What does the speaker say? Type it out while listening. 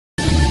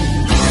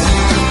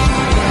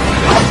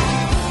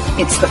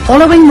It's the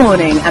following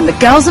morning and the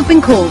girls have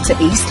been called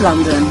to East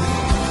London.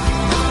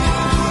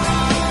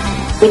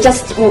 We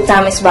just walked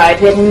down this road,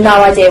 we had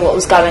no idea what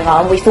was going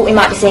on. We thought we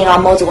might be seeing our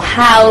model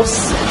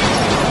house.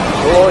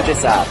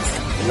 Gorgeous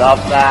abs. Love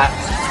that.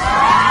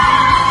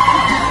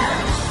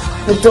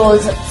 The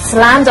doors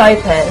slammed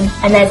open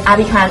and there's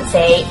Abbey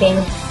Clancy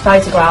being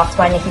photographed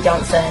by Nicky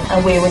Johnston,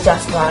 and we were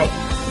just like...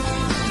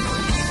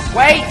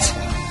 Wait!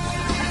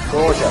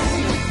 Gorgeous.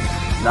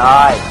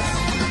 Nice.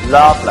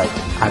 Lovely.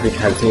 Abbey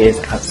Clancy is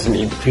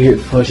absolutely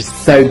beautiful. She's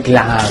so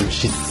glam.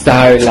 She's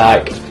so,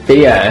 like,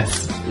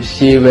 fierce.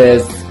 She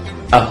was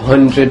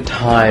 100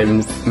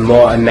 times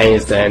more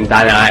amazing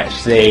than I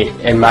actually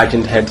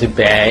imagined her to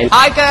be.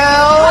 Hi,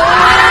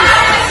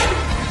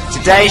 girls!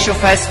 Today's your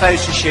first photo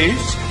shoot,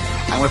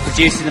 and we're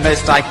producing the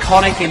most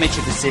iconic image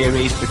of the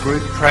series, the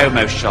group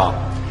promo shot.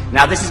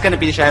 Now, this is going to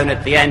be shown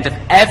at the end of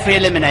every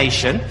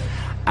elimination,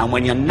 and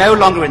when you're no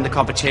longer in the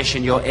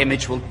competition, your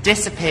image will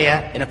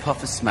disappear in a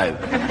puff of smoke.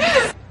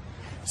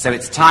 So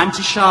it's time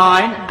to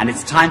shine, and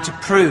it's time to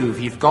prove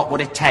you've got what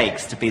it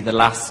takes to be the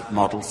last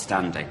model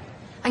standing.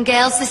 And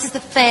girls, this is the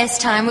first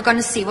time we're going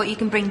to see what you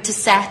can bring to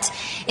set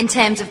in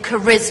terms of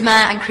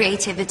charisma and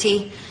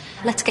creativity.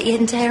 Let's get you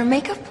into hair and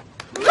makeup.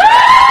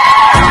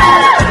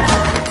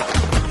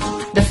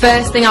 The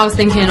first thing I was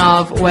thinking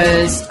of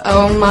was,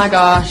 oh my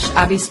gosh,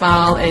 Abby's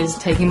smile is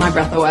taking my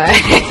breath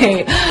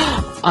away.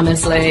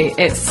 Honestly,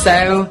 it's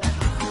so...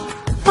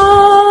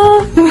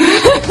 Oh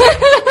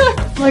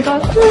my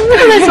god,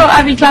 I saw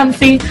Abbey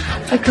Clancy.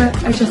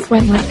 I just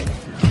went like,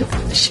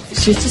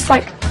 she's just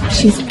like,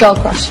 she's a girl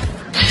crush.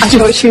 I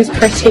thought she was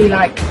pretty,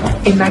 like,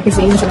 in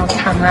magazines and on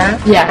camera.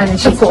 Yeah, and then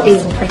she's got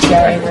even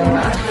prettier in real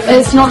life.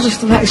 It's not just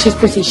the fact that she's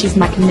pretty, she's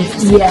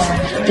magnificent.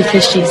 Yeah.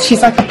 Because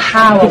she's like a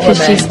power woman.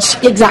 She's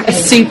exactly a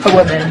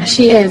superwoman.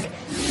 She is.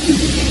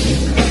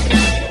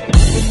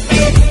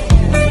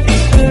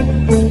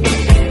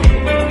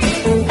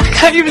 I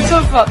can't even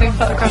talk about being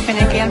photographed in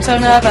Nicky, I'm so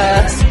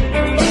nervous.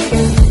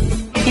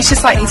 He's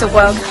just like, he's a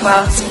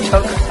world-class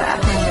photographer.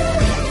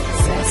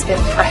 So it's a bit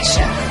of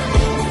pressure.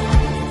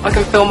 I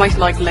can feel my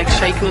legs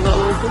shaking a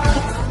little.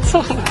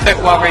 So I'm a bit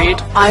worried.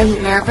 I'm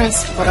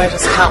nervous, but I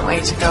just can't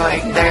wait to go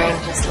out there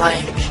and just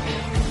like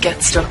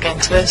get stuck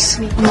into it.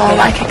 I'm more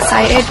like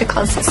excited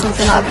because it's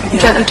something I've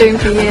dreamt of doing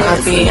for years.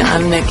 Abbey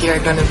and Nicky are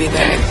going to be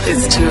there.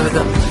 There's two of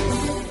them.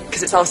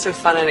 Because it's also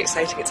fun and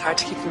exciting, it's hard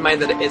to keep in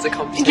mind that it is a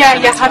competition. Yeah,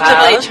 you have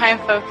to really try and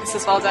focus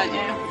as well, don't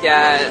you?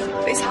 Yeah.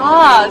 But it's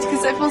hard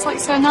because it feels like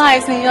so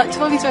nice, and you're like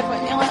talking to everyone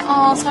and you're like,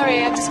 oh,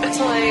 sorry, I've just got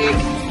to like...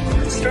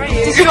 Destroy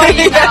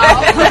you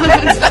now.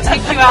 I'll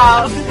take you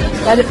out.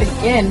 Let it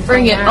begin.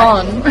 Bring it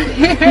on.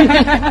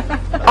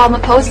 All my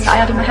poses I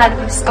had in my head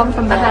have just gone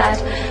from my head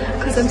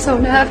because I'm so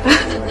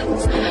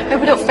nervous.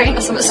 Maybe don't faint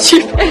or something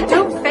stupid.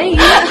 Don't faint.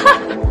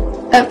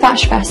 At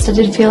Fash Fest, I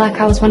did feel like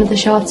I was one of the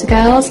shorter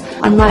girls,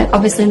 and like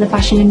obviously in the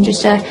fashion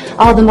industry,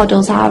 all the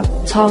models are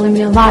tall in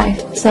real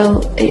life,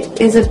 so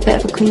it is a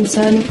bit of a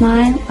concern of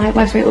mine, like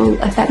whether it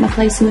will affect my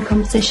place in the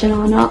competition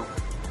or not.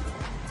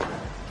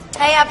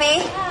 Hey,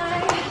 Abby.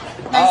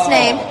 Nice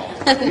name.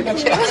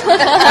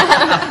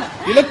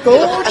 You look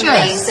gorgeous.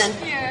 Amazing.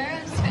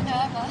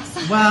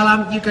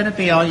 Well, you're going to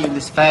be on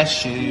this first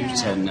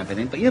shoot and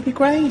everything, but you'll be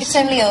great. It's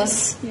only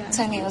us. Yeah. It's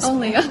only us.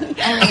 Only us. Only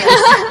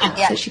us.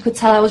 Yeah. So she could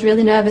tell I was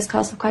really nervous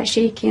because I'm quite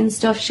shaky and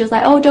stuff. She was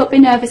like, oh, don't be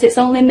nervous, it's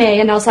only me.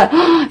 And I was like,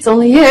 oh, it's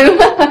only you.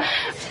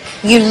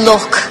 You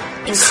look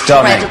incredible.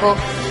 Stunning.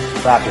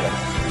 Fabulous.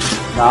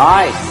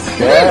 Nice.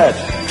 Good.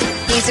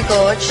 He's a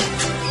gorge.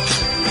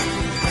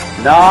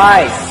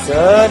 Nice.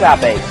 Good,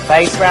 Abby.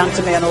 Face round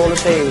to me on all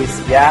of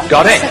these. Yeah.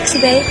 Got it. Sexy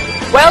babe.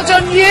 Well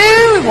done,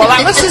 you. Well,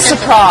 that was a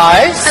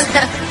surprise.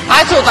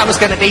 I thought that was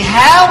going to be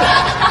hell.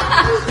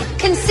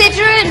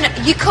 Considering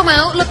you come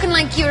out looking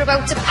like you're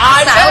about to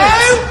pass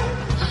out.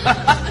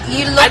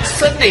 You look... And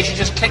suddenly she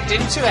just clicked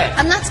into it.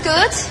 And that's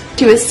good.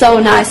 She was so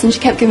nice and she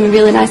kept giving me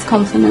really nice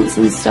compliments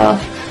and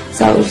stuff,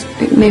 so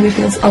it made me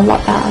feel a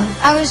lot better.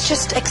 I was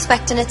just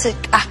expecting it to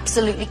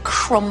absolutely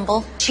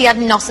crumble. She had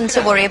nothing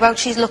to worry about.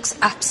 She looks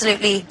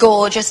absolutely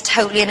gorgeous,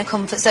 totally in her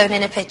comfort zone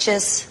in her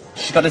pictures.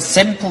 She's got a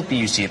simple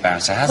beauty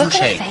about her, hasn't she?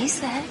 Look at her face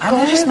there.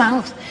 Gorgeous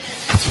mouth.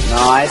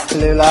 Nice,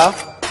 Talulah.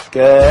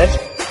 Good.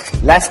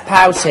 Less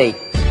pouty.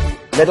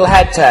 Little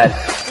head turn.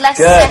 Less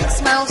good.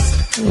 sex mouth.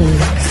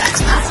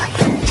 Sex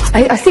mouth.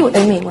 I see what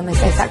they mean when they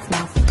say sex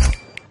mouth.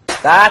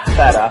 That's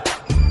better.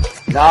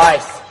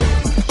 Nice.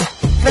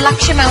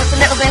 Relax your mouth a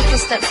little bit,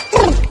 just to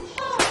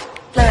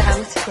blow it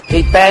out.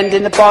 Keep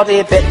bending the body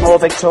a bit more,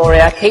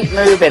 Victoria. Keep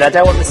moving. I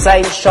don't want the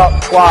same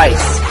shot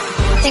twice.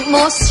 I think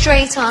more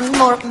straight on,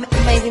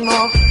 maybe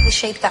more the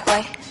shape that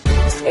way.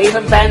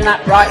 Even bend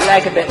that right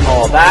leg a bit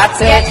more.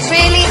 That's it. Yeah,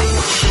 really.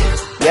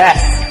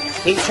 Yes.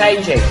 Keep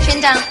changing. Chin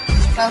down.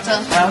 Well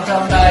done. Well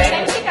done,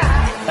 Diane.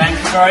 Thank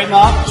you very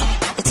much.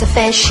 It's a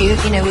fair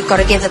shoot, you know, we've got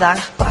to give her that.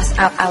 But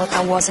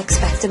I was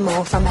expecting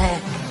more from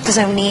her. There's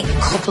only a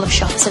couple of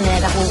shots in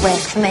there that will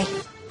work for me.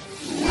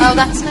 Oh,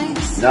 that's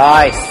nice.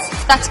 Nice.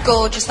 That's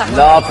gorgeous, that one.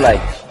 Lovely.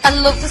 I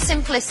love the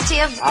simplicity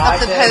of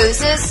the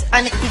poses,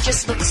 and it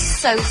just looks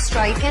so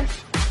striking.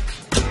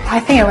 I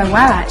think it went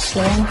well,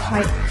 actually. I'm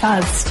quite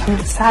buzzed. I'm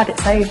sad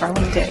it's over. I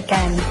want to do it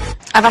again.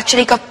 I've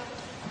actually got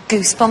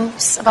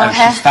goosebumps about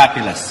her. She's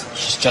fabulous.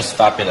 She's just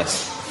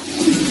fabulous.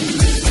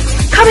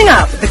 Coming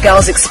up, the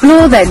girls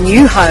explore their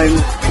new home.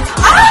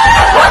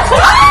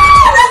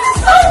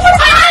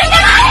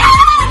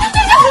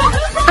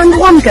 And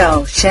one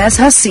girl shares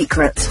her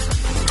secret.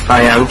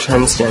 I am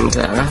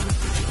transgender.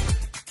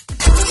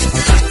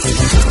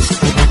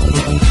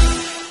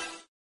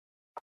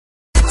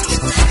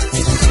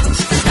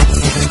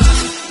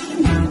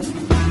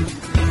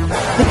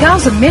 The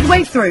girls are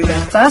midway through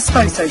their first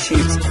photo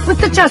shoot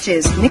with the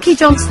judges Nicky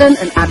Johnston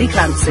and Abbey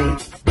Clancy.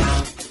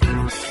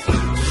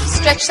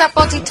 Stretch that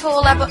body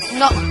taller, but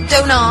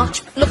don't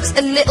arch. Looks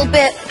a little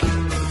bit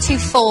too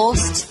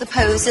forced, the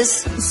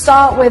poses. To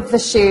start with the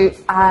shoot,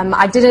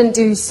 I didn't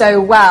do so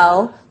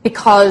well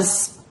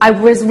because I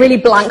was really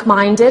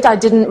blank-minded. I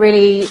didn't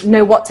really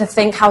know what to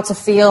think, how to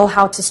feel,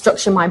 how to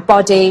structure my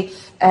body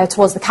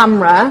towards the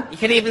camera. You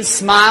can even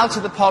smile to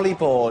the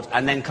polyboard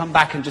and then come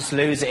back and just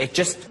lose it. It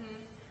just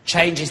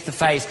changes the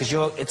face because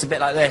it's a bit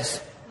like this.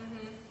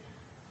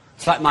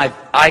 It's like my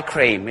eye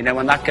cream, you know,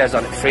 when that goes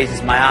on it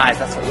freezes my eyes.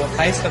 That's what your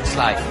face looks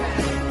like.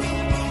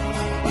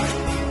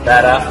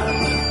 Better.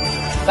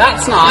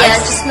 That's nice. Yeah,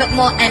 just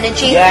more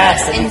energy.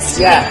 Yes,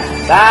 instantly. yeah,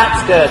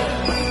 that's good.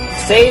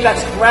 See,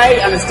 that's great,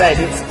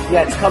 Anastasia.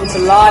 It's come to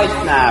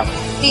life now.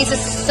 These are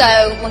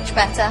so much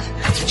better.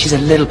 She's a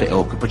little bit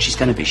awkward, but she's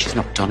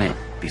not done it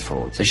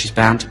before, so she's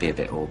bound to be a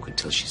bit awkward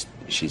till she's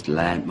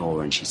learnt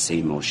more and she's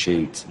seen more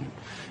shoots and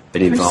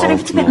been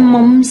involved more. A bit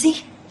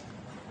mumsy.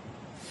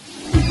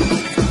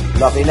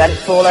 Lovely. Let it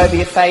fall over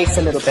your face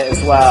a little bit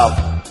as well.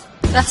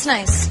 That's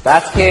nice.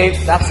 That's cute.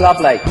 That's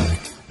lovely.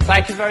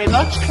 Thank you very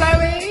much,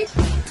 Chloe.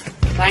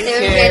 Thank you.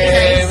 Really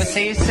nice. We'll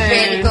see you soon.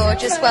 Really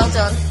gorgeous. Well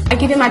done. I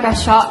gave it my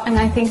best shot, and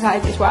I think that I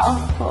did well.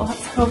 Well,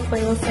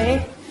 hopefully we'll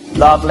see.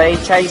 Lovely.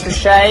 Change the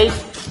shade.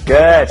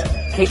 Good.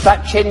 Keep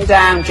that chin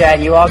down,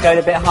 Jen. You are going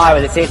a bit higher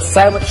with it. See, it's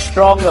so much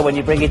stronger when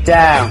you bring it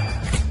down.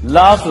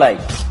 Lovely.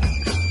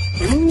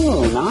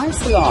 Ooh,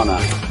 nice, Lana.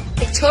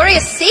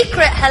 Victoria's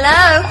Secret.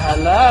 Hello.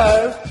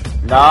 Hello.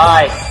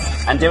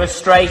 Nice. And do a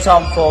straight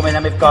on for me, and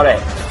then we've got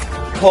it.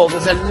 Paul,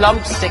 there's a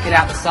lump sticking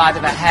out the side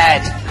of her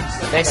head.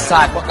 This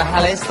side. What the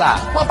hell is that?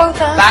 What about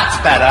that? That's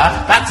better.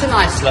 That's a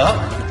nice look.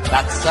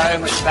 That's so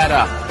much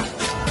better.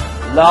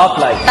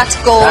 Lovely. That's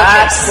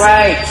gorgeous. That's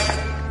great.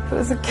 It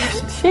was a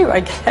good shoot, I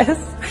guess.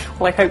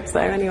 Well, I hope so,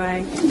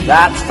 anyway.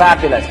 That's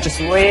fabulous. Just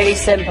really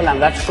simple,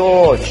 and that's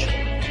gorge.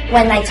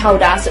 When they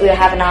told us that we were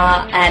having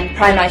our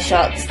promo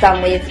shots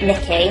done with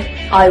Nicky,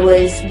 I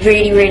was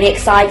really, really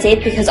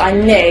excited because I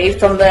knew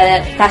from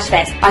the Flash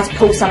Fest I had to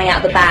pull something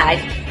out of the bag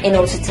in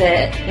order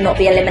to not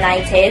be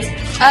eliminated.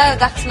 Oh,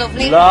 that's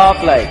lovely.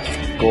 Lovely.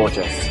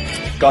 Gorgeous.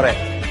 Got it.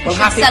 Well,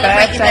 happy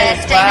celebrate your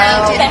birthday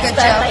now. Doing a good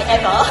job.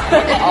 Ever.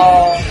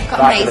 Oh, got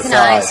amazing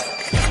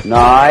eyes.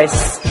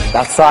 Nice.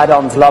 That side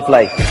on's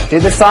lovely. Do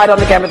the side on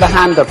again with the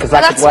hand up because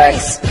that could work.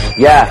 Nice.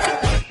 Yeah.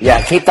 Yeah,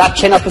 keep that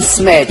chin up a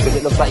smidge because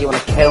it looks like you want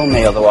to kill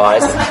me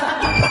otherwise.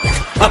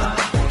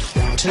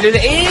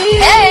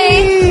 Talulah-Eve!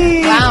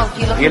 Hey! Wow,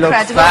 you look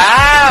incredible.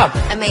 Fab!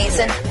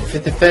 Amazing. For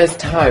the first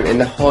time in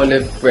the whole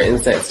of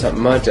Britain's Next Top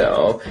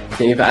Model,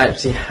 you've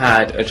actually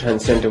had a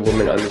transgender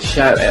woman on the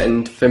show,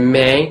 and for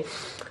me,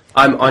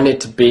 I'm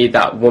honoured to be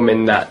that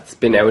woman that's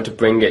been able to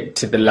bring it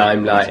to the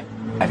limelight.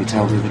 Have you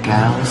told the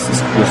girls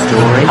your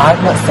story?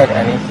 I've not said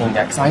anything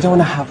yet, because I don't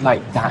want to have,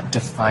 like, that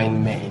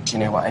define me, do you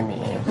know what I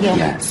mean? Yeah.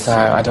 Yes. So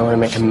I don't want to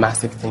make a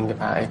massive thing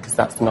about it, because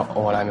that's not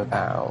all I'm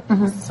about.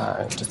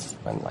 So just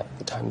when, like,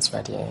 the time's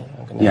ready,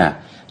 I'm going to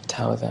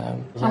tell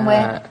them. And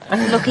we're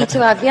lucky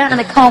to have you, and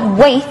I can't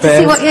wait to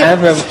see what you...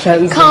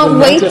 Can't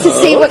wait to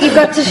see what you've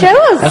got to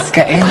show us. Let's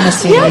get in the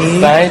scene.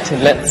 Excited,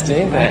 let's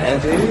do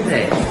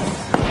that.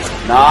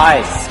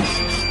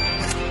 Nice.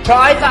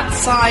 Try that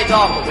side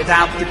on, but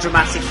without the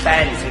dramatic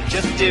bend. So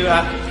just do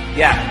a...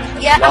 Yeah,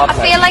 I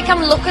feel like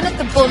I'm looking at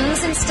the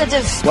buns instead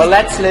of... Well,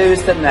 let's lose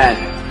them then.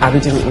 Abby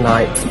didn't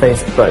like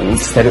space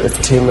buttons, said it was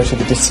too much of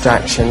a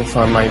distraction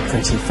from my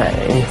pretty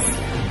face.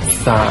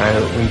 So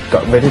we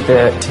got rid of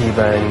the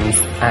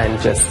T-buns and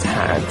just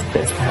had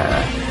this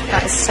hair.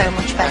 That is so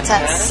much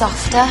better.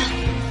 Softer.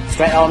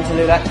 Straight on,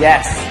 Talulah.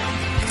 Yes.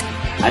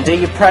 And do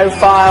your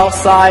profile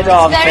side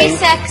on. Very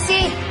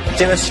sexy.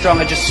 Do a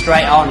stronger, just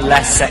straight on,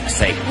 less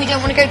sexy. We don't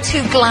want to go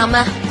too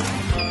glamour.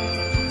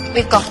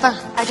 We've got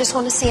that. I just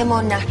want to see her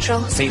more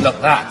natural. See, look,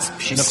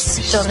 she looks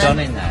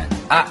stunning there.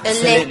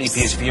 Absolutely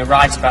beautiful. You're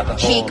right about the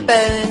horns.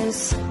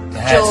 Cheekbones.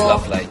 The hair's jaw.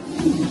 lovely.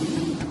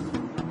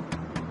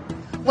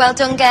 Well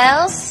done,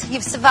 girls.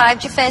 You've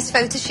survived your first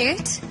photo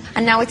shoot,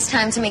 and now it's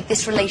time to make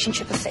this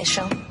relationship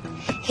official.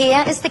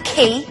 Here is the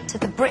key to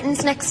the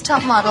Britain's Next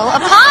Top Model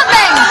apartment.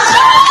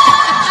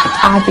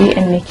 Abby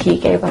and Nicky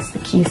gave us the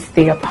keys to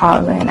the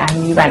apartment,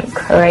 and we went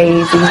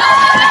crazy.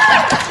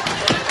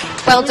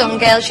 Well done,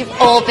 girls. You've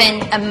all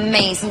been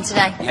amazing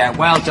today. Yeah,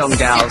 well done,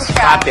 girls.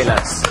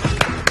 Fabulous.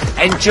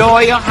 Enjoy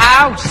your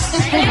house.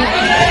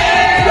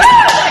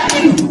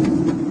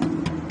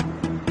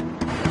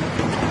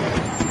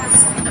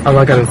 Oh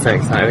my god, I'm so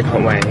excited, I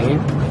can't wait.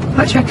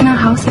 What do you reckon our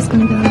house is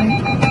going to be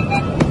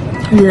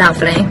like?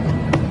 Lovely.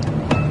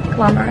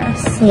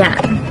 Glamorous. Yeah.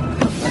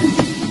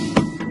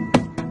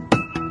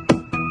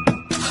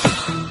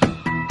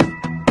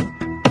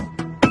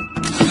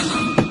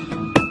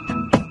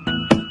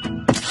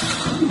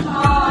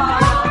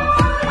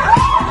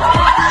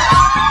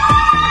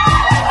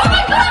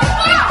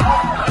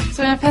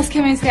 So when I first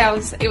came into the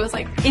house, it was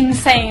like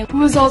insane. We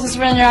was all just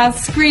running around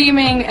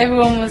screaming.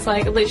 Everyone was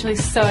like literally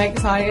so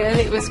excited.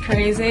 It was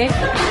crazy.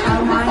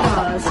 Oh my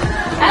god.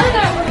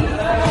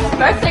 Hello,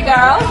 birthday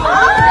girl.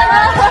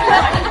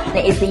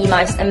 It is the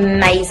most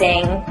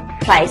amazing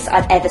place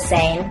I've ever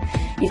seen.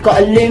 You've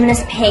got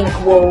luminous pink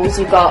walls,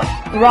 you've got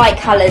bright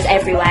colours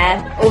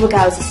everywhere. All the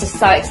girls are just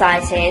so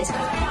excited.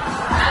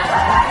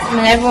 And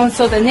then everyone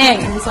saw the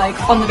names like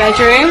on the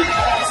bedroom.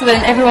 So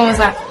then everyone was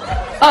like,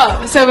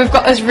 oh, so we've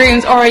got those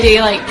rooms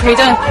already like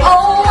pre-done.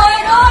 Oh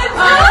my god!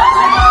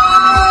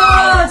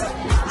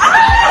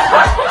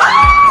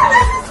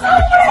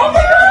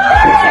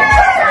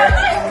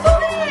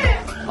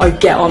 I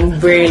get on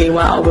really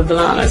well with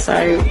Lana,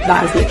 so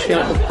that is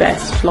literally like the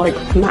best like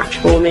match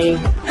for me. You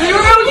were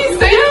really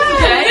saying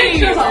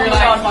today.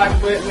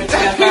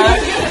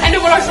 And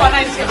then when I saw it,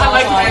 I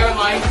like my own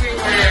life. We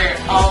were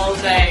all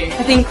day.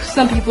 I think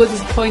some people were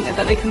disappointed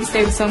that they couldn't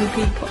stay with some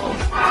people. Oh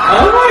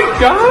my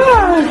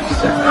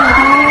gosh!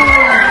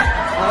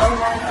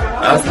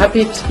 I was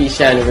happy to be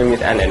sharing a room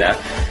with Anna.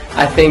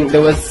 I think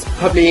there was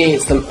probably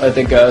some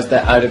other girls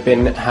that I'd have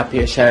been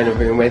happier sharing a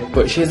room with,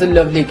 but she's a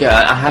lovely girl.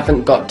 I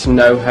haven't got to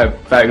know her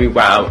very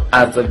well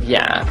as of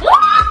yet.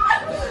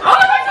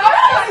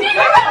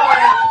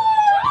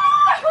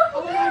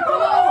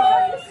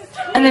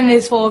 And then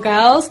there's 4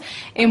 girls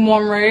in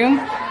one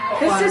room.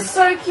 This is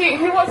so cute.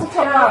 Who wants to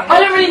top one? I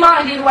don't really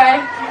mind either way.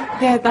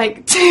 They had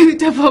like 2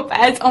 double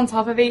beds on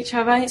top of each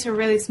other. It's a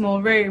really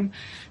small room,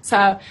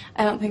 so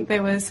I don't think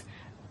there was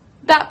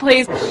that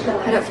pleased.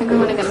 I don't think I'm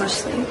going to get much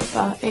sleep.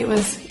 But it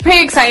was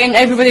pretty exciting.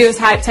 Everybody was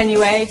hyped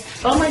anyway.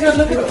 Oh my god,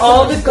 look at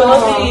all the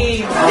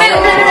goodies! No.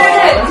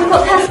 We've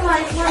got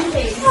personalised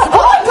candies.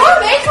 Oh,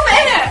 Romy, come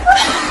in!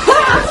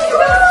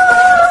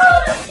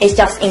 It's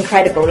just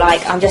incredible.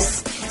 Like, I'm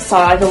just so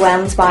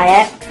overwhelmed by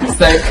it.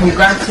 So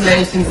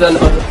congratulations on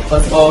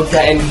us all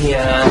getting here,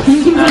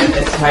 and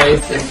a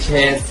toast and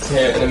cheers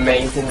to an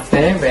amazing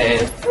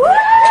series.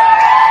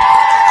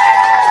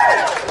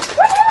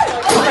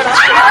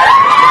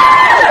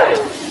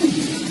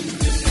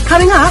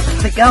 Coming up,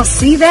 the girls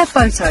see their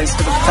photos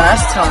for the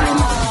first time.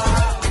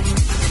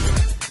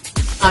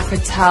 I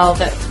could tell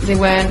that they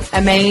weren't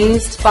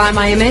amazed by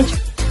my image.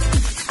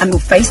 And will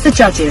face the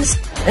judges.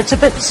 It's a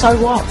bit so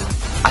what?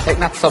 I think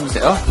that sums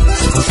it up.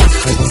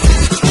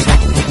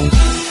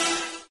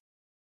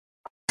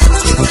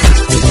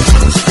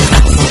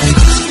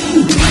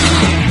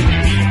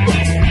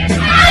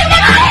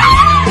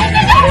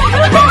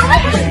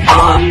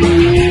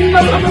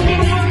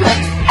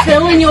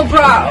 Fill in your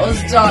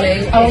brows,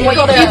 darling. Oh,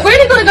 you've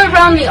really got to go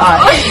round the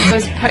eye. I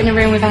was put in a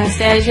room with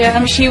Anastasia,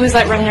 and she was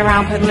like running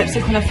around putting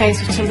lipstick on her face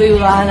with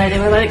Talulah, and they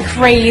were like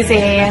crazy,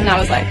 and I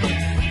was like,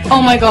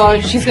 oh my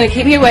god, she's gonna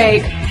keep me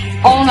awake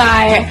all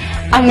night.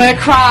 I'm gonna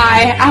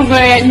cry. I'm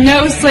gonna get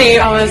no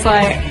sleep. I was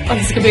like, oh,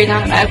 this is gonna be a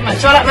nightmare.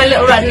 Do I like my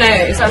little red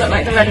nose? I look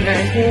like the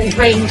red-nosed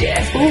reindeer.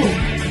 Ooh.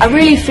 I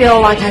really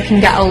feel like I can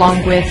get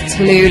along with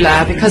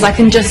Talulah because I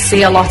can just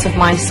see a lot of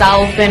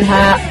myself in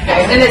her.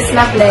 And it's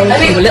lovely.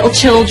 We were little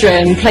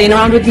children playing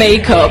around with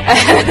makeup.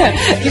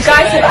 You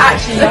guys have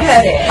actually looked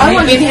at it.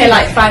 I've been here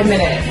like 5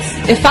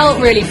 minutes. It felt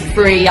really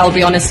free, I'll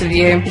be honest with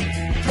you.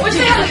 What do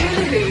you think of the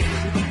hula hoop?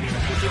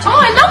 Oh,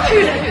 I love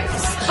hula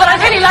hoops. But I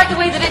really like the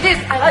way that it is.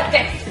 I like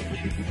this.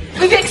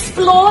 We've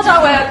explored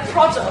our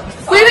products.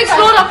 We've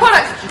explored our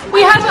products.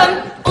 We have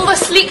all the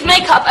sleek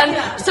makeup, and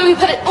so we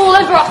put it all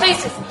over our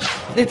faces.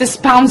 They're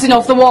just bouncing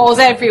off the walls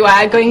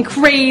everywhere, going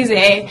crazy.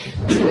 Are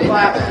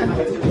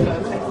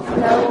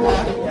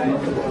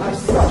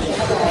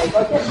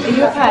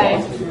you okay?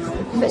 A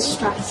bit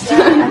stressed. I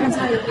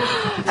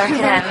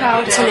reckon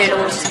Talulah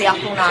will just be up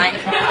all night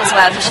as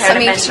well. I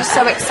mean, she's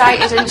so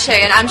excited, isn't she?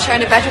 And I'm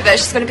sharing a bed with her.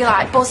 She's going to be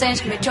like buzzing,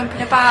 she's going to be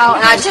jumping about,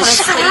 and I just want to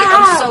sleep.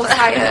 I'm so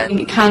tired.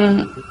 It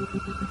can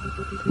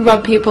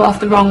rub people off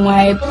the wrong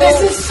way. This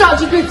is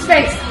such a good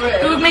space.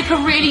 It would make a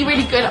really,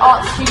 really good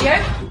art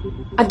studio.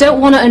 I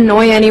don't want to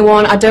annoy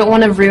anyone. I don't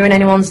want to ruin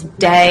anyone's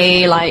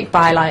day, like,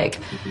 by, like,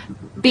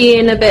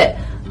 being a bit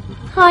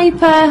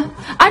hyper.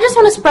 I just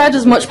want to spread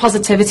as much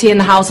positivity in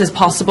the house as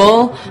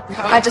possible.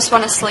 I just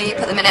want to sleep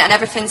at the minute, and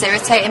everything's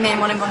irritating me in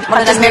one of them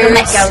I've never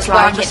met girls where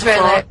I'm like just it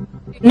really...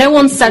 No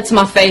one said to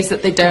my face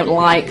that they don't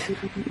like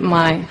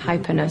my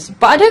hyperness,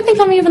 but I don't think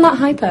I'm even that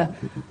hyper.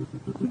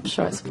 I'm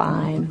sure it's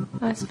fine.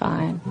 It's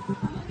fine.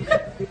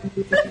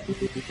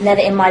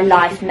 Never in my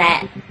life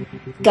met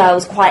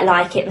girls quite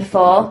like it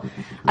before.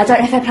 I don't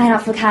know if they're playing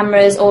up for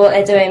cameras or what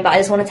they're doing, but I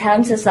just want to tell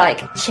them to just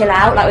like chill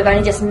out, like we've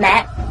only just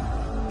met.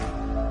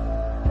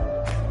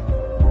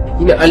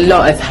 You know, a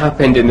lot has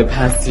happened in the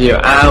past few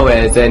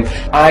hours, and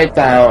I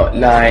felt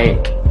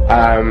like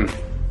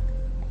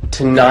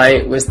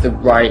tonight was the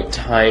right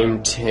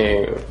time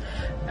to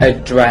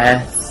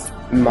address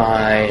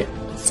my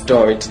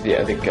story to the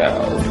other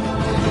girls.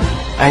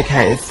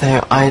 Okay,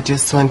 so I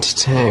just wanted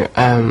to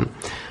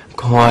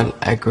call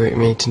a group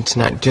meeting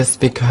tonight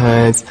just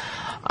because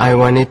I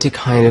wanted to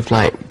kind of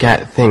like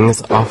get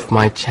things off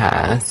my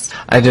chest.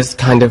 I just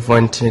kind of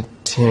wanted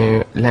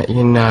to let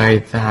you know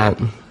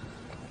that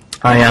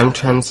I am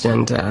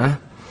transgender,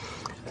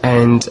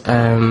 and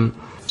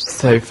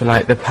so for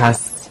like the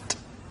past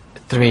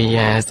 3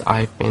 years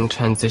I've been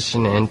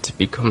transitioning to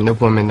become the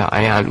woman that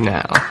I am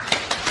now.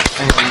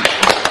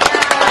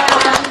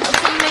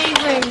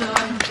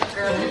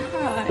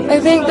 I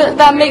think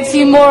that makes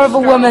you more of a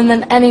woman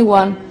than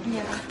anyone.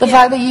 The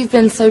fact that you've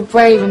been so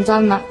brave and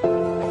done that.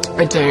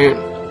 I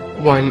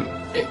don't want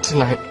it to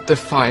like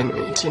define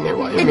me, do you know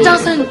what I mean? It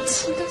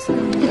doesn't.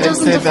 It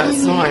doesn't so define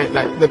that's you. why,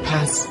 like, the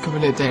past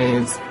couple of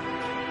days,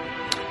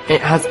 it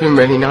has been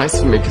really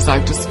nice for me because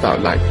I've just felt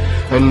like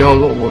a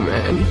normal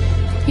woman.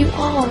 You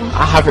are.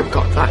 I haven't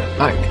got that,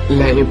 like,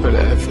 label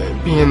of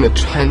being the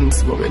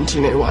trans woman,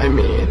 do you know what I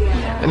mean?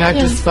 And I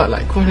just felt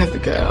like one of the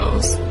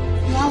girls.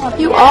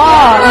 You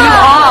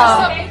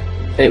are.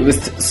 It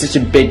was such a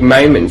big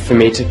moment for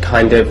me to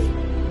kind of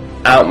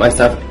out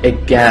myself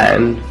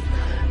again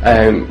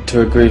to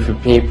a group of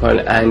people,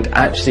 and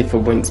actually for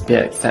once be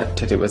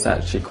accepted. It was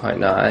actually quite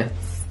nice.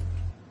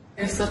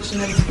 You're such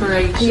an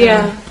inspiration.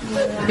 Yeah.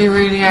 You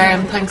really are,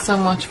 and thanks so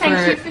much for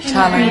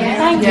telling me.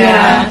 Thank you.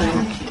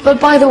 But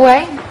by the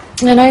way,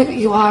 I know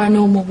you are a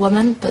normal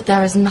woman, but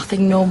there is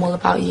nothing normal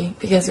about you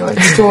because you're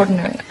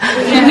extraordinary.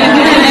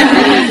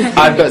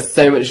 I've got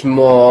so much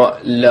more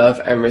love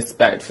and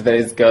respect for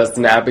those girls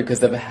now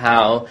because of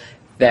how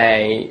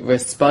they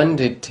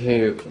responded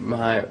to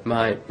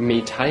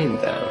me telling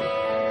them.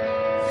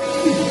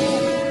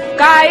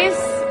 Guys,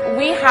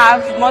 we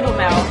have model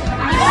mail.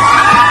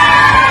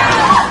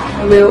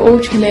 We were all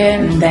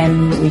chilling, and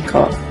then we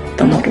got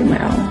the model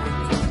mail.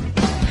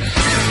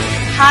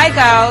 Hi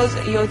girls,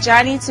 your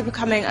journey to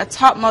becoming a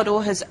top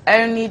model has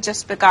only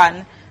just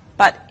begun,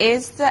 but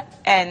is the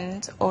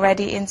end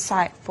already in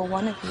sight for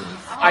one of you?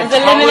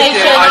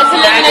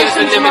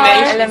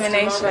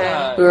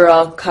 Elimination. We were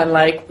all kind of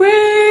like,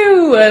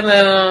 woo, and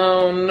then,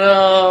 oh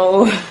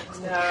no.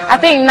 I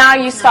think now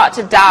you start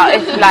to doubt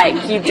if, like,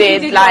 you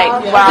did, like,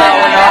 well or not.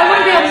 I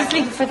wouldn't be able to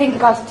sleep if I think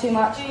about it too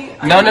much.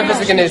 None of us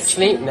are going to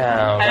sleep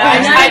now.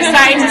 I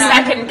started to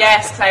second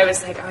guess because I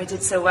was like, oh, I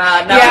did so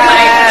well. No,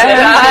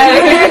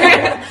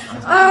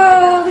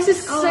 Oh, this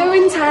is so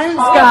intense,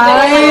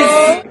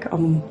 guys.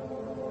 I'm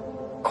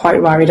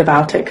quite worried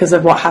about it because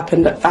of what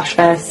happened at Fash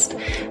Fest.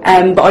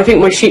 But I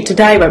think my shoot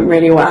today went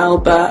really well,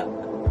 but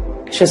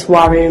it's just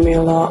worrying me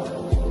a lot.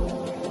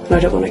 And I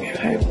don't want to go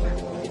home.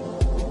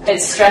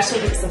 It's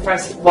stressful because the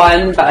first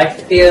one, but I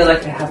feel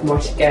like I have more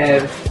to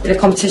go. The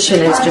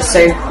competition is just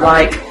so,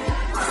 like,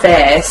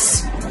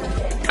 fierce.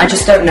 I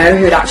just don't know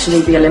who would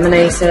actually be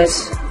eliminated.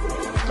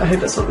 I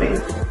hope it's not me. I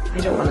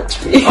don't want it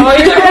to be. Oh,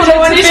 you don't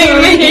want it to be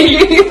me.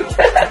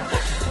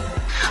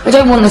 I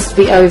don't want this to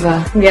be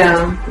over.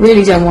 Yeah.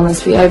 Really don't want this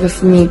to be over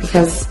for me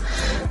because,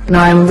 you know,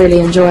 I'm really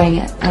enjoying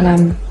it,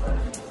 and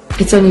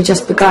it's only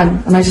just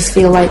begun, and I just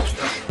feel like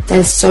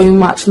there's so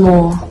much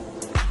more.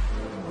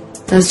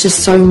 There's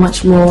just so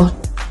much more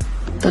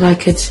that I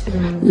could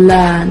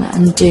learn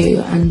and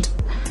do and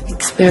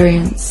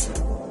experience.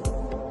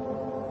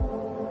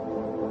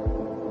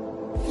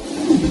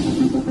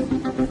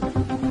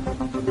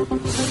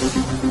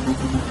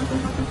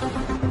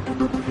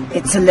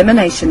 It's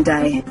Elimination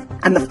Day,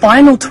 and the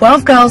final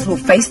 12 girls will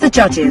face the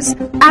judges,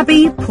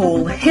 Abbey,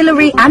 Paul,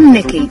 Hilary and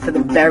Nicky, for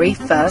the very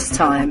first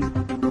time.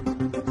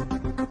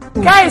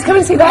 Guys, come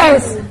and see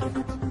this!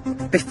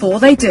 Before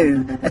they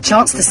do, a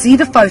chance to see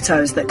the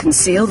photos that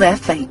conceal their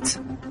fate.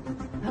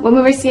 When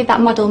we received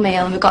that model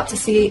mail and we got to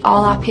see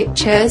all our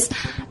pictures,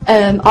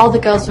 all the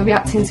girls were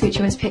reacting to each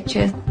other's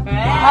pictures.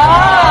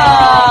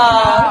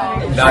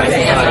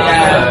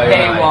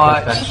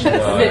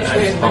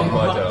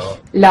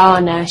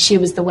 Lana, she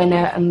was the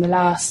winner in the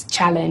last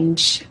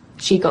challenge.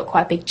 She got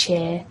quite a big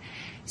cheer.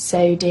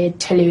 So did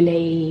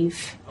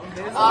Talulah-Eve.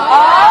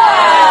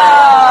 I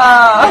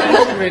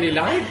really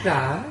like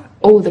that.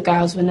 All the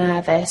girls were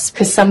nervous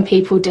because some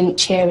people didn't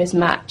cheer as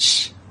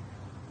much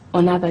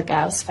on other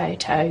girls'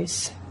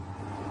 photos.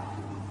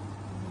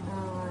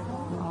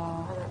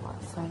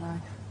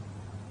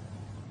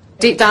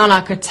 Deep down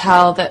I could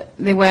tell that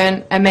they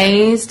weren't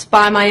amazed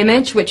by my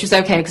image, which was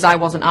okay because I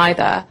wasn't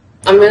either.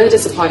 I'm really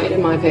disappointed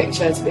in my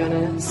picture, to be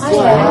honest.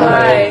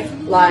 Why?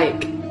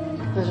 Like,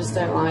 I just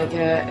don't like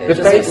it. The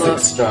face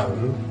looks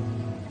strong.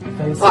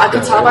 Well, I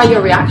could tell by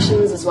your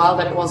reactions as well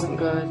that it wasn't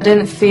good. I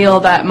didn't feel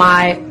that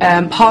my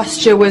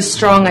posture was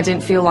strong. I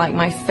didn't feel like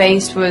my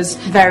face was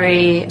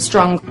very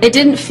strong. It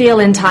didn't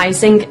feel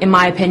enticing, in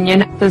my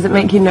opinion. Does it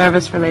make you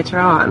nervous for later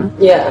on?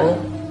 Yeah,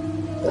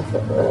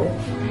 definitely.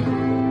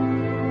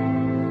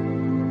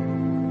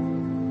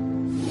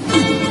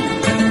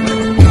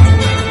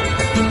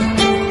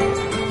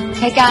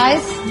 Hey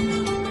guys,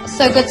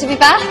 so good to be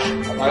back.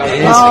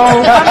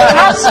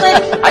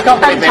 I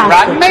can't believe they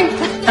rang me.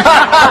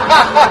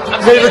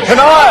 Neither can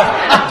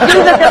I.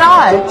 Neither can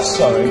I.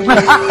 Sorry.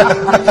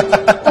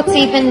 What's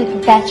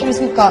even better is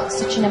we've got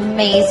such an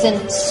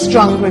amazing,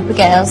 strong group of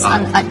girls,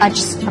 and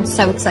I'm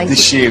so excited.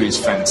 This year is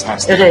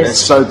fantastic. It is. It's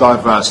so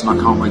diverse, and I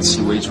can't wait to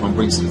see what each one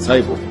brings to the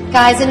table.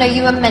 Guys, I know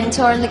you were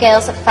mentoring the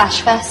girls at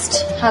Fash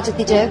Fest. How did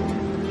they do?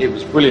 It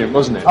was brilliant,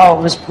 wasn't it? Oh,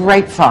 it was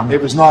great fun. It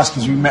was nice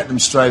because we met them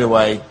straight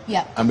away.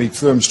 Yeah. And we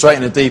threw them straight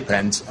in the deep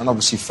end. And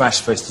obviously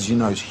Fash Fest, as you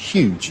know, is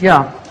huge.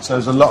 Yeah. So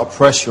there's a lot of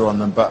pressure on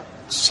them, but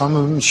some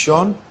of them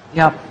shone.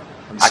 Yeah.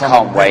 I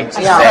can't wait to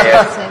see it.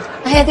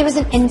 I heard there was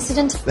an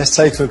incident. Let's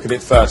take a look at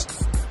it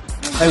first.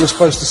 They were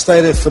supposed to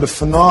stay there for the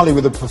finale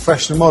with the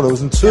professional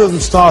models, and two of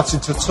them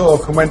started to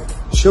talk and went,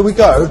 "Shall we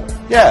go?"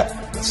 Yeah.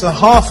 So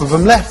half of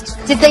them left.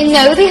 Did they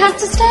know they had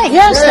to stay?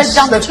 Yes, they've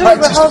done they 2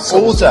 practiced rehearsals.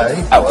 all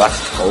day. Oh, well,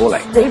 that's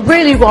appalling. It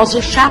really was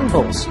a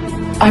shambles.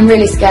 I'm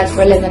really scared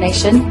for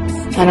elimination,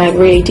 and I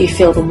really do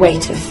feel the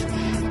weight of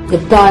the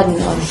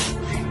burden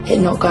of it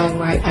not going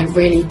right. I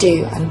really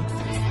do, and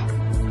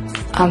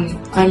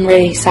I'm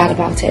really sad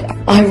about it.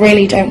 I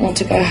really don't want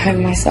to go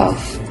home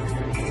myself.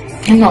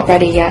 I'm not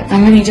ready yet.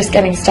 I'm only just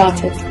getting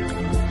started.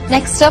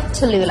 Next up,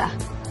 Talulah.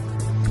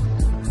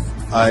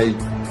 I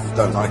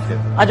don't like it.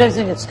 I don't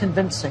think it's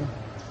convincing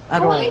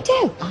at all. I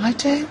do. I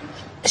do.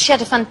 She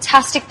had a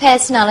fantastic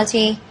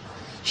personality.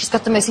 She's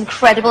got the most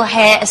incredible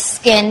hair, a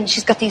skin.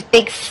 She's got these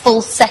big,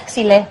 full,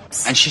 sexy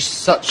lips. And she's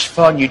such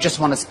fun. You just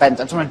want to I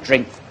just want to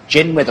drink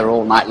gin with her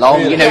all night long.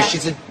 Really? You know, Yeah.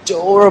 she's an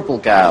adorable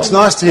girl. It's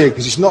nice to hear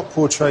because it's not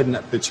portrayed in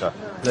that picture.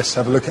 Let's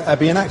have a look at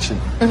Abbey in action.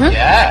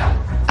 Yeah.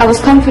 I was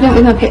confident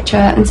with my picture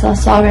until I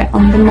saw it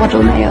on the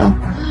model mail.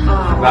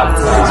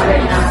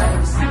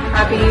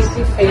 Abby's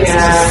face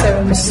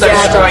is so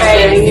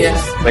striking.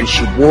 When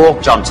she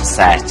walked onto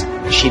set,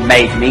 she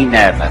made me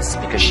nervous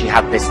because she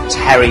had this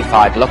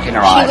terrified look in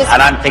her eyes. was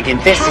And I'm thinking,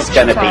 this is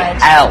going to be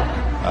petrified. hell.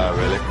 Oh,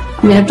 really?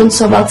 I mean, I've done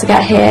so well to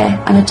get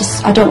here, and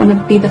I don't want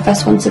to be the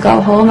first one to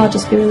go home. I'll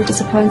just be really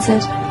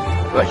disappointed.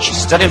 But she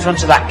stood in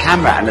front of that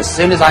camera, and as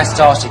soon as I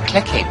started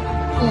clicking,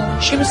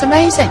 she was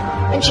amazing.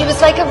 And she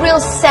was like a real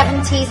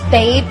 70s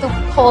babe, the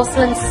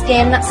porcelain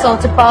skin, that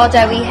sort of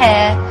Bordeaux-y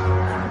hair.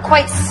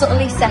 Quite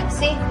subtly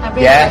sexy. I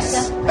really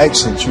liked her.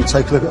 Excellent. Should we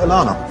take a look at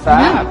Alana?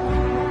 Fab.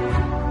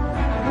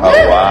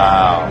 Oh,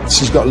 wow.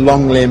 She's got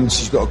long limbs.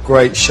 She's got a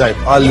great shape.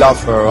 I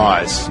love her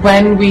eyes.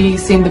 When we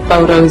seen the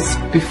photos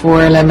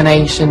before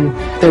elimination,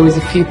 there was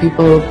a few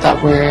people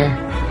that were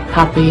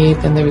happy,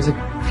 then there was a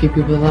few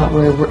people that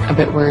were a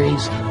bit worried,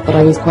 but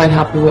I was quite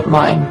happy with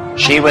mine.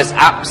 She was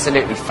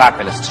absolutely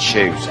fabulous to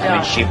shoot. I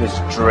mean, she was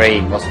a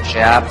dream, wasn't she,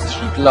 Abs?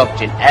 She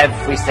looked in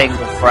every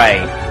single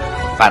frame.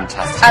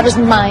 Fantastic. I was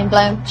mind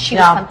blown. She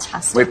was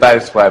fantastic. We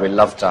both were. We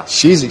loved her.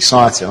 She's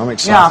exciting. I'm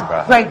excited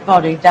about her. Great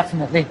body,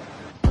 definitely.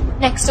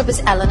 Next up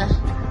is Eleanor.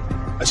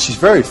 She's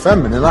very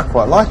feminine. I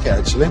quite like it,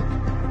 actually.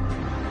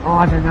 Oh,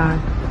 I don't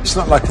know. It's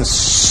not like a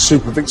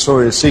super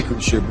Victoria's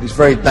Secret shoot, but it's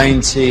very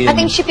dainty. I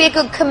think she'd be a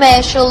good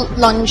commercial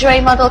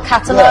lingerie model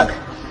catalogue.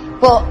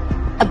 But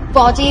a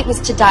body was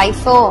to die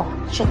for.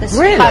 She had this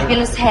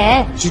fabulous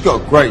hair. She's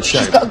got a great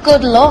shape. She's got a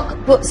good look,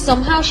 but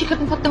somehow she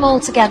couldn't put them all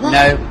together.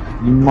 No.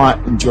 You might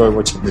enjoy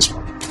watching this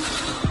one.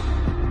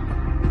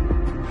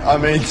 I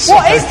mean...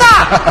 What is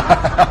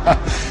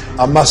that?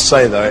 I must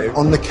say, though,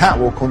 on the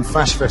catwalk on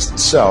Fash Fest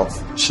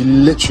itself, she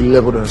literally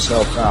levelled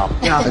herself out.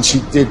 Yeah. And she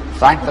did...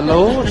 Thank the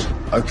Lord.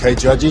 OK,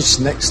 judges,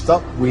 next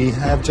up we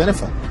have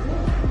Jennifer.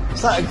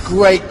 Is that a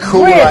great,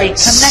 cool, Really like,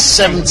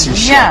 connecting. 70s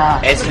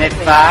shot? Yeah. Isn't it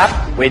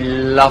fab? We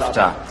loved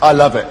her. I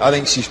love it. I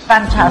think she's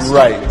Fantastic.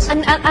 great.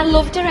 And I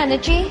loved her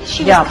energy.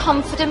 She Yeah. was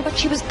confident, but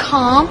she was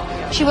calm.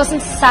 She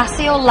wasn't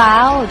sassy or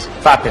loud.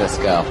 Fabulous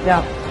girl.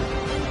 Yeah.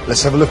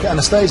 Let's have a look at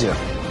Anastasia.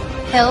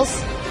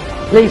 Hills.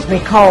 Leaves me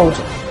cold.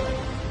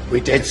 We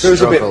did It feels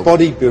a bit struggle.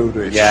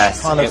 bodybuilderish.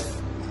 Yes. Kind of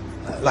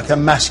like a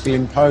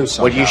masculine pose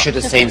somehow. Well, you should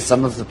have seen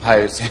some of the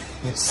poses.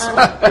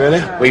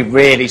 Really? We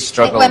really It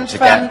struggled went to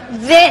from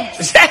get...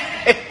 this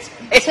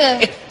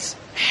to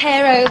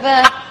hair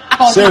over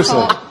body Seriously?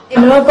 part.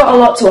 I know I've got a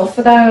lot to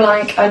offer though,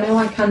 like, I know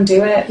I can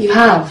do it. You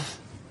have.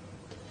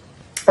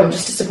 I'm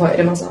just disappointed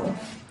in myself.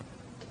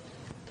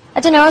 I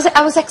don't know,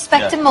 I was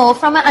expecting more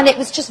from her, and it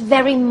was just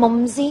very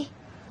mumsy.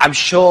 I'm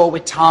sure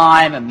with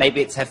time, and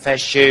maybe it's her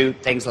first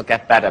shoot, things will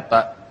get better.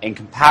 But in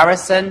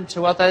comparison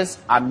to others,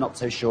 I'm not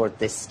so sure at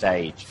this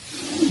stage.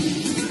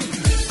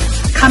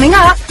 Coming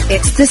up,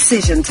 it's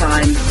decision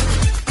time.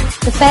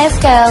 The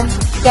first girl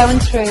going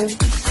through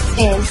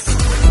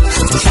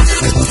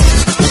is...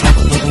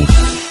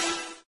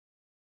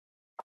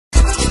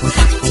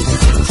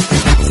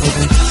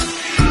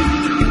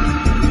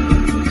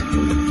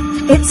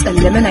 It's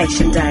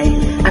elimination day,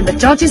 and the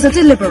judges are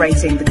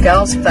deliberating the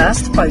girls'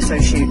 first photo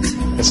shoot.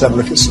 Let's have a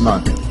look at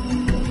Simone.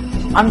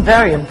 I'm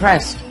very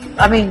impressed.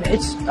 I mean,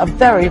 it's a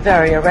very,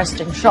 very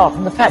arresting shot,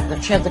 and the fact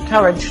that she had the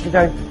courage to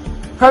go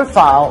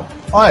profile.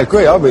 I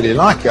agree. I really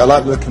like it. I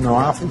like looking at her.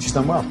 I think she's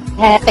done well.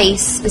 Her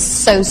face is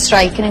so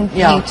striking and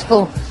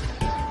beautiful,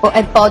 but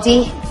her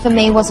body, for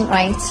me, wasn't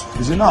right.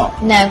 Is it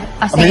not? No,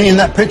 I think... I mean, in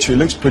that picture, it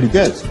looks pretty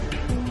good.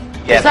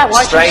 Yeah, Is that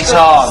why straight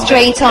on.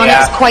 Straight on. Yeah.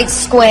 It was quite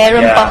square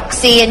and Yeah.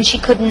 boxy, and she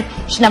didn't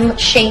have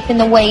much shape in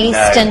the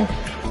waist. No. And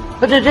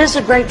But it is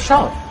a great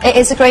shot. it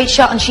is a great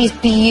shot, and she's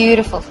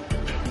beautiful.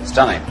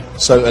 Stunning.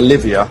 So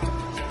Olivia,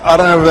 I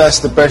don't know if that's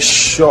the best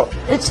shot.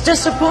 It's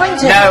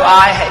disappointing.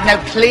 No,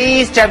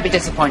 please don't be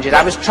disappointed.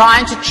 I was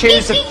trying to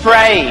choose a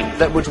frame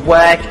that would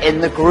work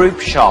in the group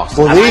shot.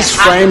 Well, and I these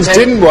had frames to-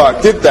 didn't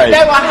work, did they? No,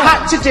 I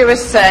had to do a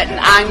certain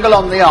angle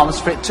on the arms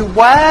for it to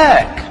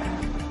work.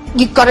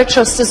 You've got to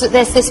trust us with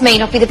this. This may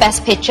not be the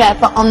best picture,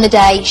 but on the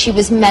day, she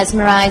was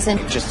mesmerising.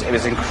 It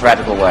was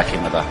incredible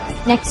working with her.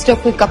 Next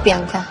up, we've got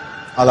Bianca.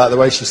 I like the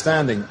way she's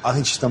standing. I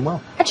think she's done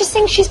well. I just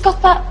think she's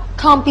got that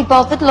can't be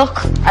bothered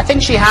look. I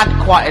think she had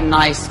quite a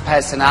nice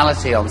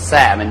personality on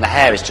set. I mean, the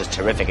hair is just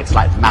terrific. It's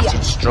like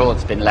matted straw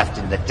that's been left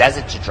in the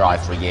desert to dry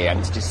for a year, and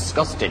it's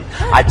disgusting.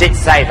 I did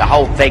say the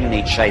whole thing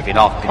needs shaving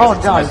off because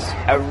it's the most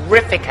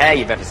horrific hair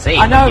you've ever seen.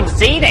 I know. You've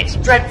seen it.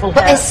 Dreadful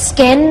But hair. her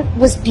skin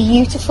was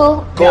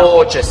beautiful.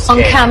 Gorgeous On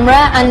skin.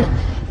 camera, and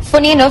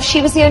funny enough,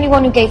 she was the only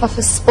one who gave off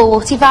a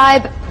sporty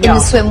vibe in the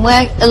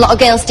swimwear. A lot of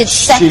girls did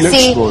sexy.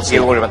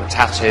 You're worried about the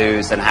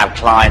tattoos and how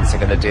clients are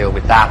going to deal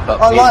with that, but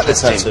I like the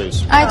interesting.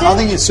 tattoos. I do. I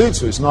think it suits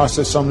her. It's nice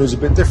to have someone who's a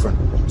bit different.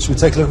 Should we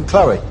take a look at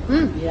Chloe?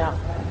 Yeah.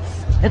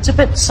 It's a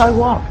bit so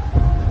what?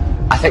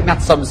 I think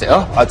that sums it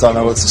up. I don't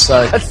know what to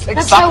say.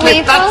 That's how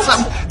we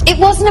felt. It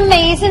wasn't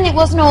amazing, it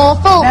wasn't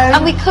awful,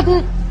 and we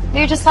couldn't. We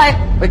were just like,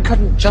 We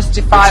couldn't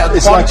justify or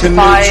It's like a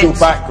quantify neutral it.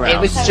 background. It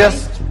was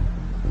just...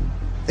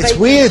 It's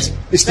weird.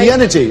 It's the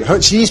energy.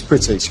 She is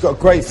pretty. She's got a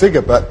great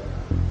figure, but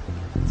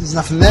there's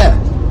nothing there.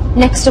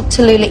 next up,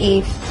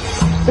 Talulah-Eve.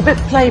 It's a bit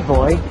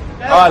Playboy.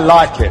 I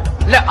like it.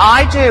 Look,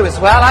 I do as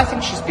well. I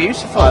think she's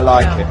beautiful. I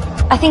like it.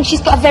 I think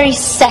she's got a very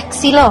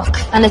sexy look,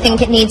 and I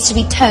think it needs to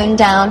be toned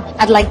down.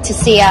 I'd like to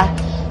see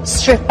her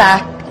strip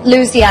back,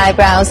 lose the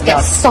eyebrows,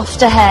 get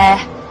softer hair.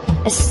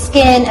 Her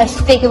skin, her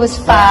figure was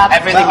fab.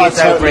 Everything is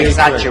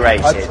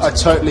over-exaggerated. I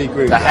totally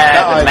agree with The that.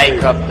 hair, the That I agree.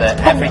 makeup,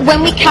 the everything.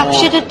 When we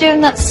captured her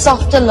doing that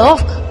softer look,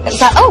 it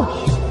was like,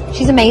 oh,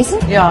 she's amazing.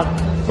 Yeah.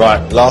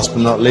 Right, last but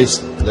not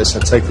least, let's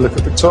take a look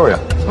at Victoria.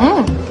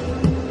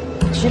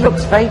 She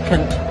looks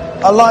vacant.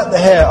 I like the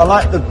hair, I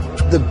like the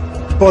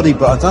body,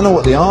 but I don't know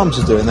what the arms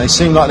are doing. They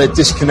seem like they're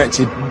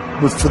disconnected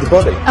for the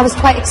body. I was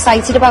quite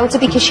excited about her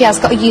because she has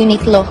got a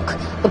unique look.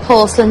 The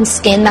porcelain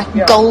skin,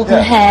 that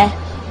golden hair.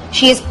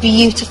 She is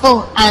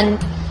beautiful,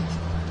 and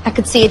I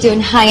could see her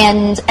doing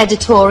high-end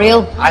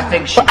editorial. I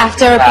think she But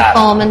after her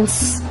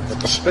performance,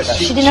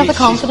 she didn't have the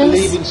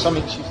confidence.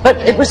 But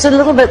it was a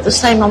little bit the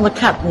same on the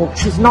catwalk.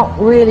 She's not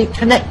really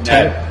connecting.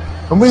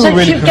 And we were so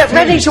really she'd get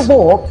ready to confused.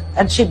 walk,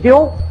 and she'd be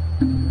all...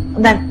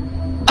 And then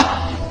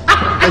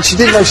And she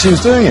didn't know she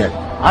was doing it.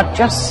 I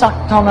just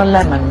sucked on a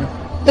lemon.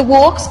 The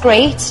walk's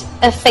great.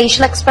 Her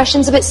facial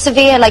expression's a bit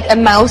severe, like her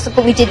mouth,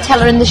 but we did tell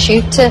her in the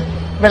shoot to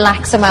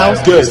relax her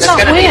mouth. Good. There's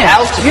going to be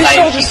hell to You pay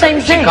saw if the she- same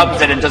if thing. She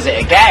comes in and does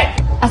it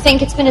again. I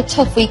think it's been a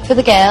tough week for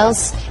the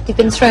girls. They've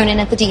been thrown in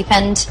at the deep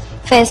end.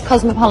 First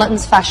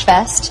Cosmopolitan's Fash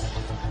Fest,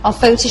 our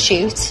photo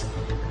shoot.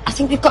 I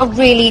think we've got a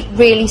really,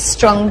 really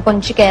strong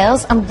bunch of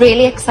girls. I'm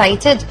really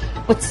excited,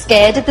 but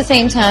scared at the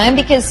same time,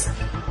 because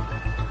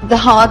the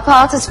hard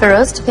part is for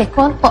us to pick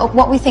one.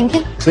 What are we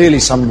thinking? Clearly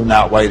some of them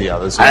outweigh the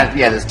others.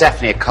 Yeah, there's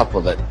definitely a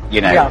couple that,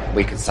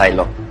 we could say,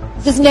 look,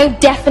 There's no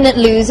definite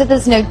loser,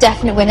 there's no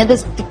definite winner.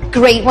 There's the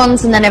great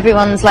ones, and then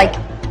everyone's like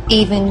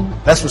even.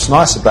 That's what's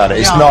nice about it.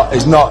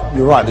 It's not,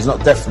 you're right, there's not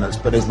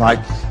definites, but it's like,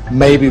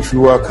 maybe if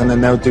you work on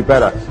them, they'll do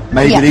better.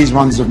 Maybe these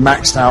ones have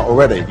maxed out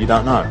already, you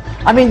don't know.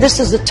 I mean, this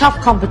is a tough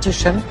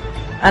competition,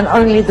 and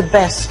only the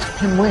best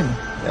can win.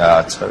 Yeah,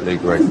 I totally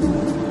agree.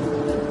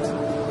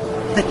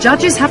 The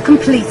judges have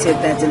completed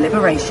their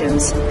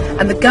deliberations,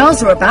 and the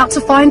girls are about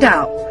to find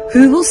out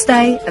who will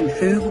stay and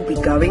who will be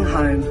going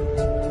home.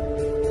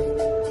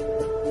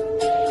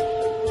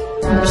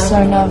 I'm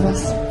so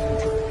nervous.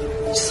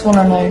 Just want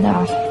to know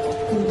now.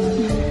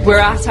 We're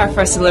at our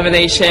first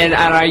elimination,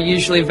 and our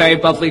usually very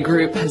bubbly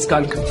group has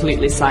gone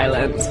completely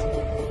silent.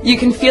 You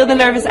can feel the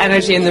nervous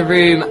energy in the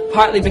room,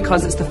 partly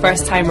because it's the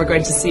first time we're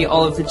going to see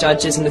all of the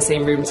judges in the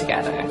same room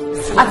together.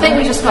 I think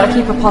we just got to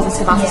keep a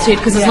positive attitude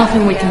because there's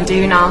nothing we can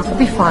do now. It'll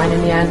be fine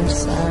in the end.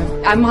 So.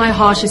 I'm my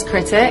harshest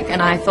critic,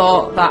 and I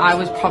thought that I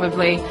was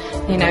probably,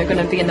 going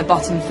to be in the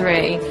bottom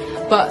 3.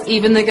 But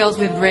even the girls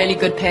with really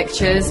good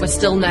pictures were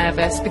still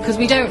nervous because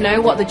we don't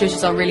know what the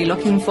judges are really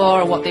looking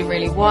for or what they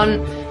really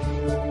want.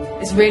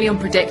 It's really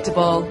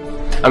unpredictable.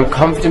 I'm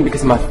confident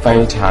because of my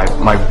photo.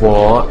 My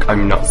walk,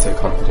 I'm not so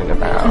confident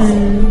about.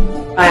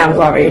 I am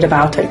worried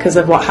about it because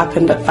of what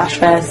happened at Fash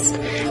Fest,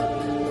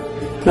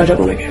 and I don't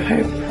want to go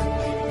home.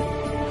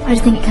 I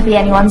just think it could be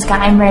anyone's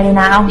game really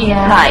now.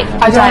 Yeah. Like,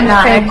 I don't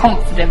know. feel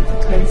confident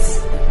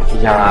because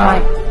it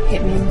might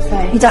hit me in the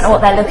face. You don't know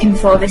what they're looking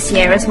for this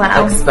year as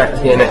well.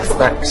 Expect the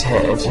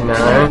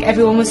unexpected,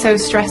 Everyone was so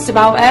stressed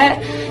about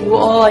it. We were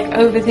all like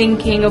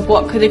overthinking of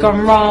what could have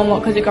gone wrong,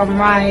 what could have gone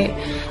right.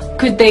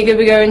 Could they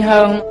be going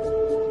home?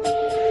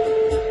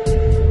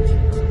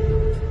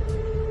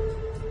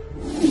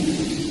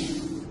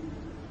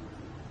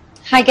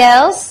 Hi,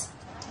 girls.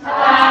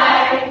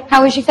 Hi.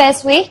 How was your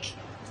first week?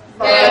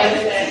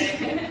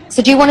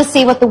 So do you want to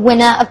see what the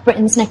winner of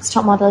Britain's Next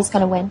Top Model is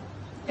going to win?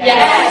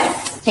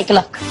 Yes! Take a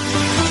look.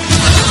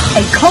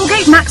 A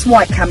Colgate Max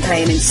White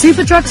campaign in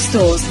Superdrug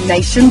stores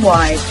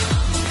nationwide.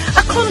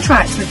 A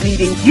contract with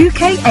leading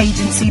UK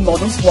agency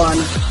Models 1.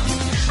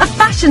 A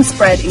fashion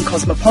spread in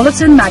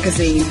Cosmopolitan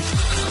magazine.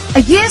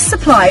 A year's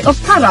supply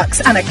of products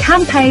and a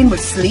campaign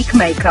with sleek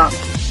makeup.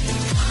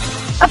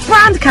 A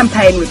brand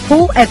campaign with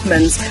Paul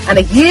Edmonds and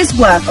a year's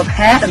worth of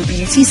hair and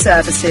beauty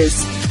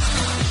services.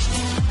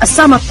 A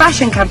summer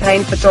fashion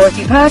campaign for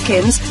Dorothy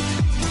Perkins.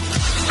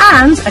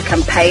 And a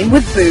campaign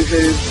with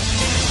Boohoo.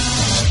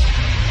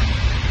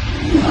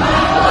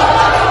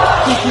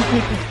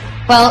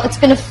 Well, it's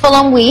been a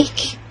full-on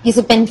week.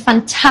 You've been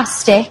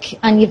fantastic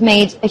and you've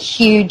made a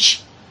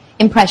huge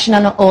impression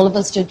on all of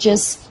us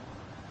judges.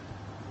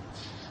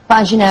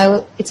 But as you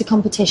know, it's a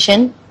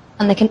competition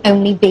and there can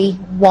only be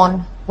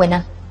one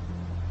winner.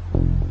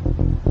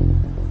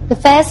 The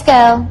first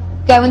girl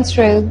going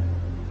through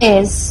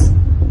is...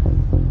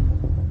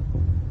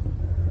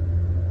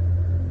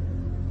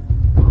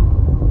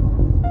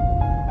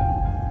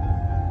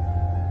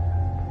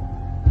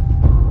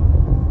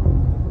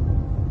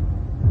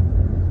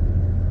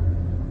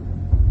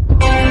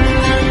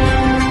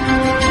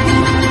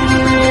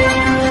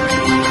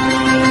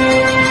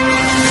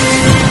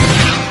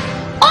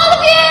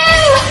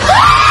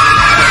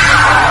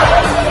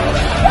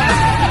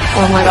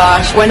 Oh my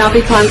gosh, when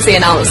Abbey Clancy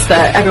announced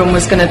that everyone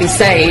was going to be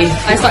saved,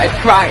 I started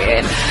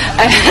crying.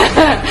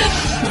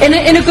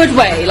 in a good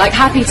way, like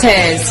happy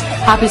tears.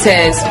 Happy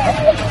tears.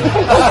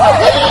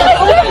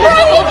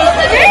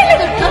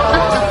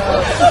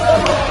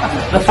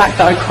 The fact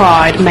that I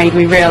cried made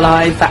me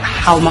realise that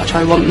how much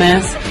I want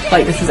this.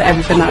 Like, this is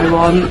everything that I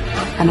want,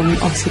 and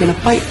I'm obviously going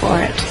to fight for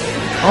it.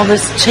 All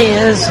these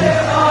tears,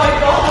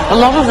 and a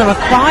lot of them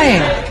are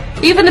crying.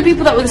 Even the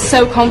people that were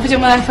so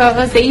confident with their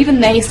photos,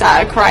 they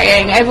started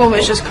crying. Everyone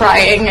was just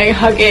crying and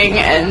hugging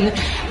and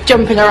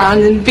jumping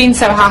around and being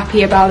so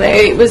happy about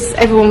it.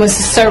 Everyone was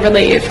just so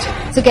relieved.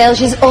 So girls,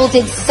 you all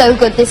did so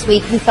good this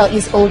week. We felt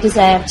you all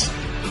deserved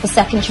the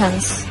second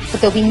chance.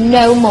 But there'll be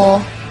no more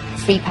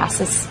free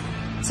passes.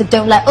 So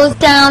don't let us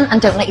down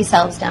and don't let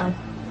yourselves down.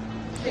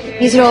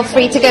 These are all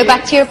free to go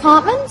back to your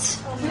apartment.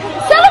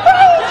 Celebrate!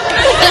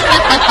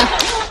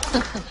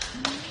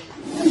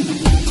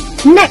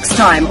 Next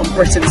time on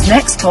Britain's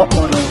Next Top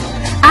Model,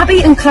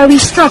 Abbey and Chloe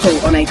struggle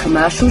on a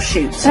commercial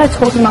shoot. They're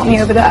talking about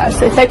me over there,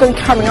 so if they're going to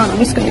carry on, I'm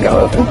just going to go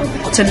over.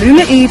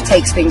 Talulah-Eve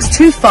takes things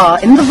too far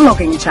in the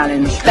vlogging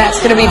challenge. That's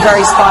going to be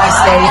very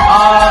spicy.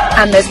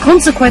 And there's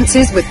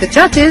consequences with the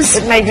judges.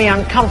 It made me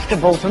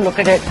uncomfortable to look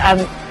at it,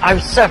 and I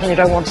certainly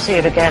don't want to see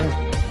it again.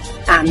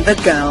 And the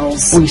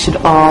girls. We should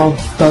all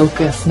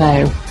focus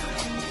now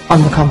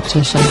on the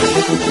competition.